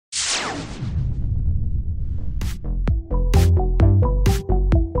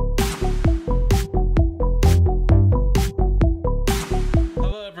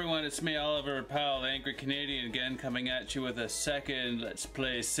coming at you with a second Let's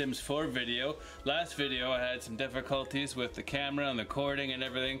Play Sims 4 video. Last video I had some difficulties with the camera and the recording and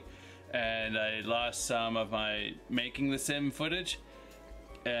everything, and I lost some of my making the sim footage.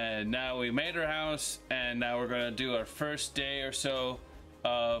 And now we made our house, and now we're going to do our first day or so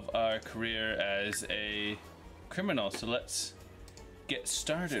of our career as a criminal. So let's get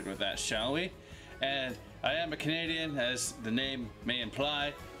started with that, shall we? And I am a Canadian, as the name may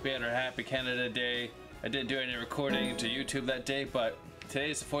imply. We had our Happy Canada Day. I didn't do any recording to YouTube that day, but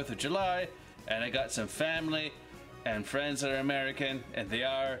today's the 4th of July, and I got some family and friends that are American, and they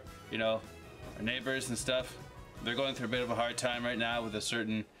are, you know, our neighbors and stuff. They're going through a bit of a hard time right now with a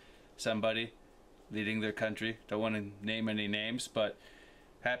certain somebody leading their country. Don't want to name any names, but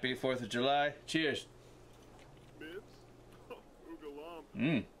happy 4th of July. Cheers.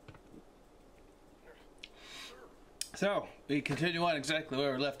 So, we continue on exactly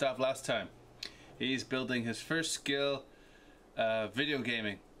where we left off last time. He's building his first skill, video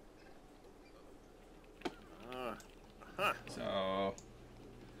gaming. So,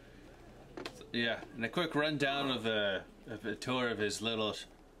 yeah, and a quick rundown of a tour of his little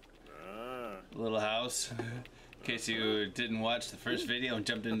house. In case you didn't watch the first video and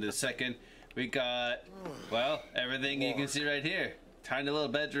jumped into the second, we got, well, everything you can see right here. Tiny little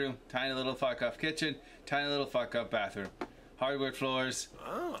bedroom, tiny little fuck off kitchen, tiny little fuck up bathroom, hardwood floors,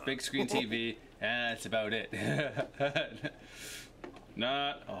 big screen TV, and that's about it.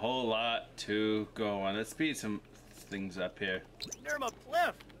 Not a whole lot to go on. Let's speed some things up here.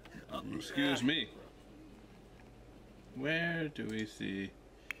 Excuse me. Where do we see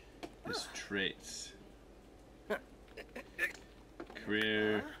his traits?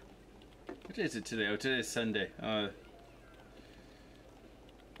 Career. What is it today? Oh, today's Sunday.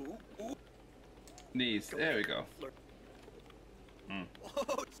 Needs. There we go.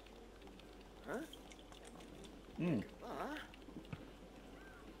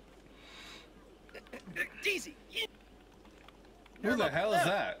 Who the hell is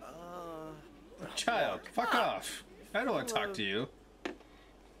that? Child, fuck off. I don't want to talk to you.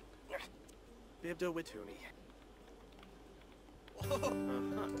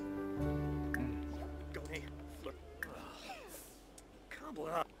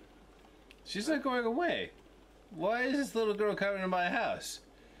 She's not going away. Why is this little girl coming to my house?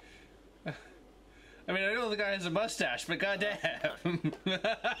 I mean, I know the guy has a mustache, but goddamn.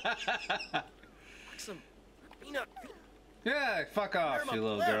 Yeah, fuck off, you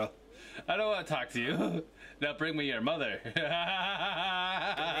little girl. I don't want to talk to you. Now bring me your mother.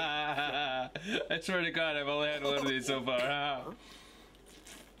 I swear to God, I've only had one of these so far.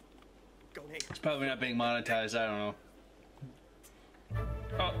 It's probably not being monetized, I don't know.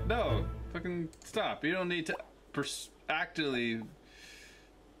 Oh, no. Fucking stop. You don't need to actively...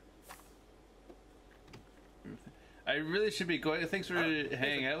 I really should be going. Thanks for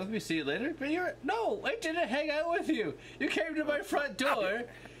hanging out with me. See you later. But you're... No, I didn't hang out with you. You came to my front door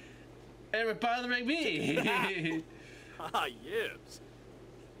and were bothering me. Yes.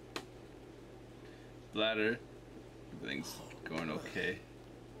 Bladder. Everything's going okay.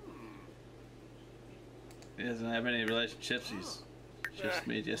 He doesn't have any relationships. He's just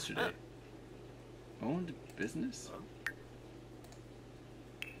made yesterday. Owned business?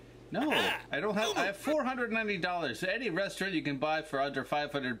 No, I don't have. I have $490. Any restaurant you can buy for under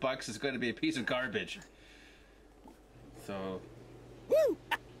 $500 is going to be a piece of garbage. So. Woo!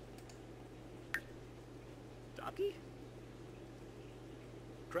 Donkey?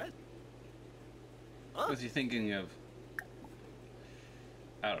 Cred? What's he thinking of?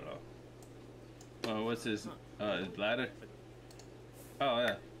 I don't know. Oh, what's his bladder? Oh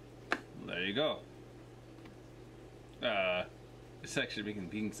yeah, there you go. It's actually making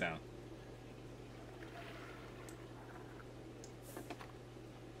bean sound.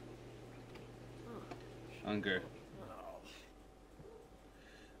 Hunger.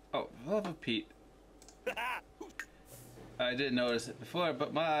 Oh, love of Pete. I didn't notice it before,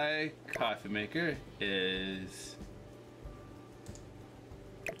 but my coffee maker is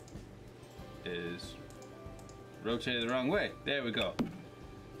rotated the wrong way. There we go.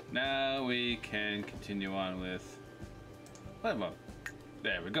 Now we can continue on with lemon.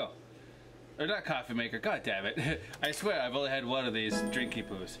 There we go. Or not coffee maker. God damn it! I swear I've only had one of these drinky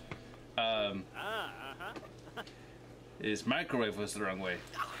poos. His microwave was the wrong way.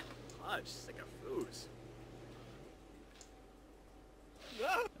 I'm sick of foods.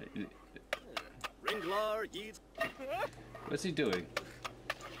 Ringlar, yeets. What's he doing?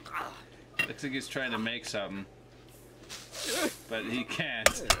 Looks like he's trying to make something, but he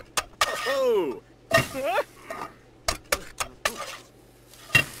can't. Oh!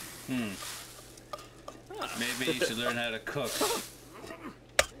 Maybe you should learn how to cook.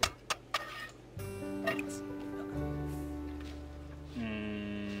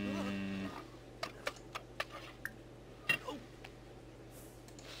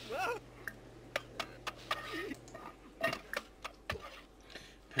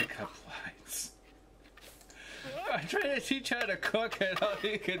 Pick up lines. I'm trying to teach how to cook, and all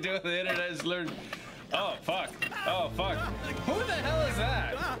you can do on the internet is learn. Oh fuck! Oh fuck! Who the hell is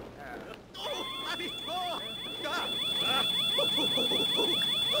that?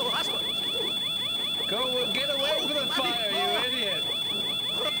 Go get away from the fire, you idiot!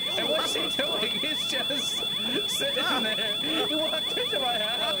 And what's he doing? He's just sitting there. He walked into my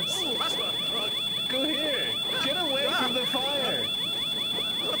house. Go here. Get away from the fire.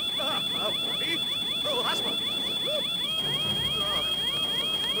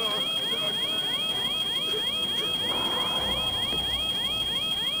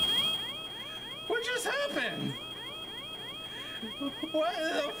 What just happened? What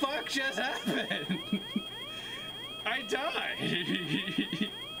the fuck just happened? I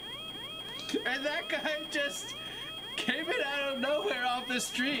died. And that guy just came in out of nowhere off the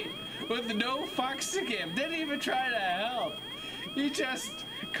street with no fucks to give. Didn't even try to help. He just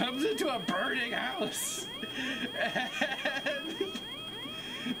comes into a burning house. And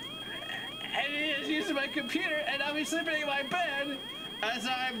he is using my computer, and now he's sleeping in my bed as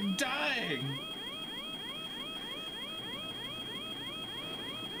I'm dying.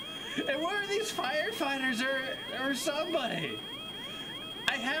 And where are these firefighters or somebody?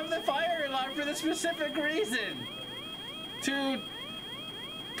 I have the fire alarm for the specific reason. To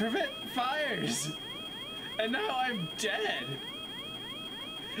prevent fires. And now I'm dead.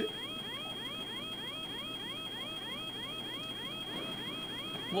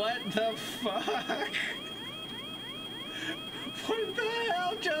 What the fuck? What the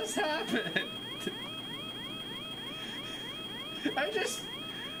hell just happened?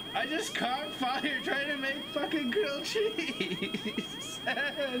 I just caught fire trying to make fucking grilled cheese.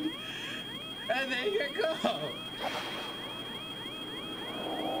 And there you go.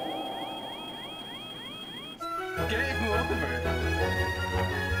 Game over.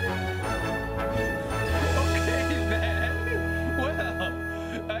 Okay, man.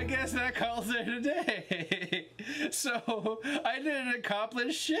 Well, I guess that calls it a day. So, I didn't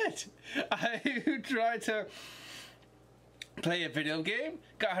accomplish shit. I tried to play a video game,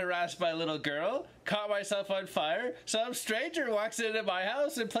 got harassed by a little girl, caught myself on fire, some stranger walks into my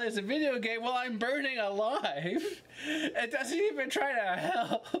house and plays a video game while I'm burning alive. It doesn't even try to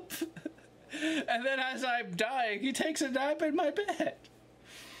help. And then as I'm dying, he takes a nap in my bed.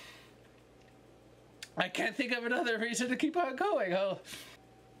 I can't think of another reason to keep on going. Oh.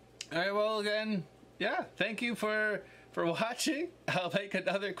 Alright, well again, yeah, thank you for watching. I'll make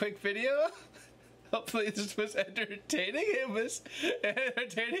another quick video. Hopefully this was entertaining. It was an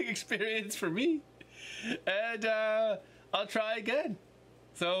entertaining experience for me. And I'll try again.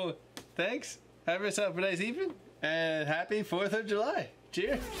 So, thanks. Have yourself a nice evening. And happy 4th of July.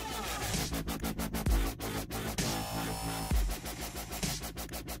 Cheers.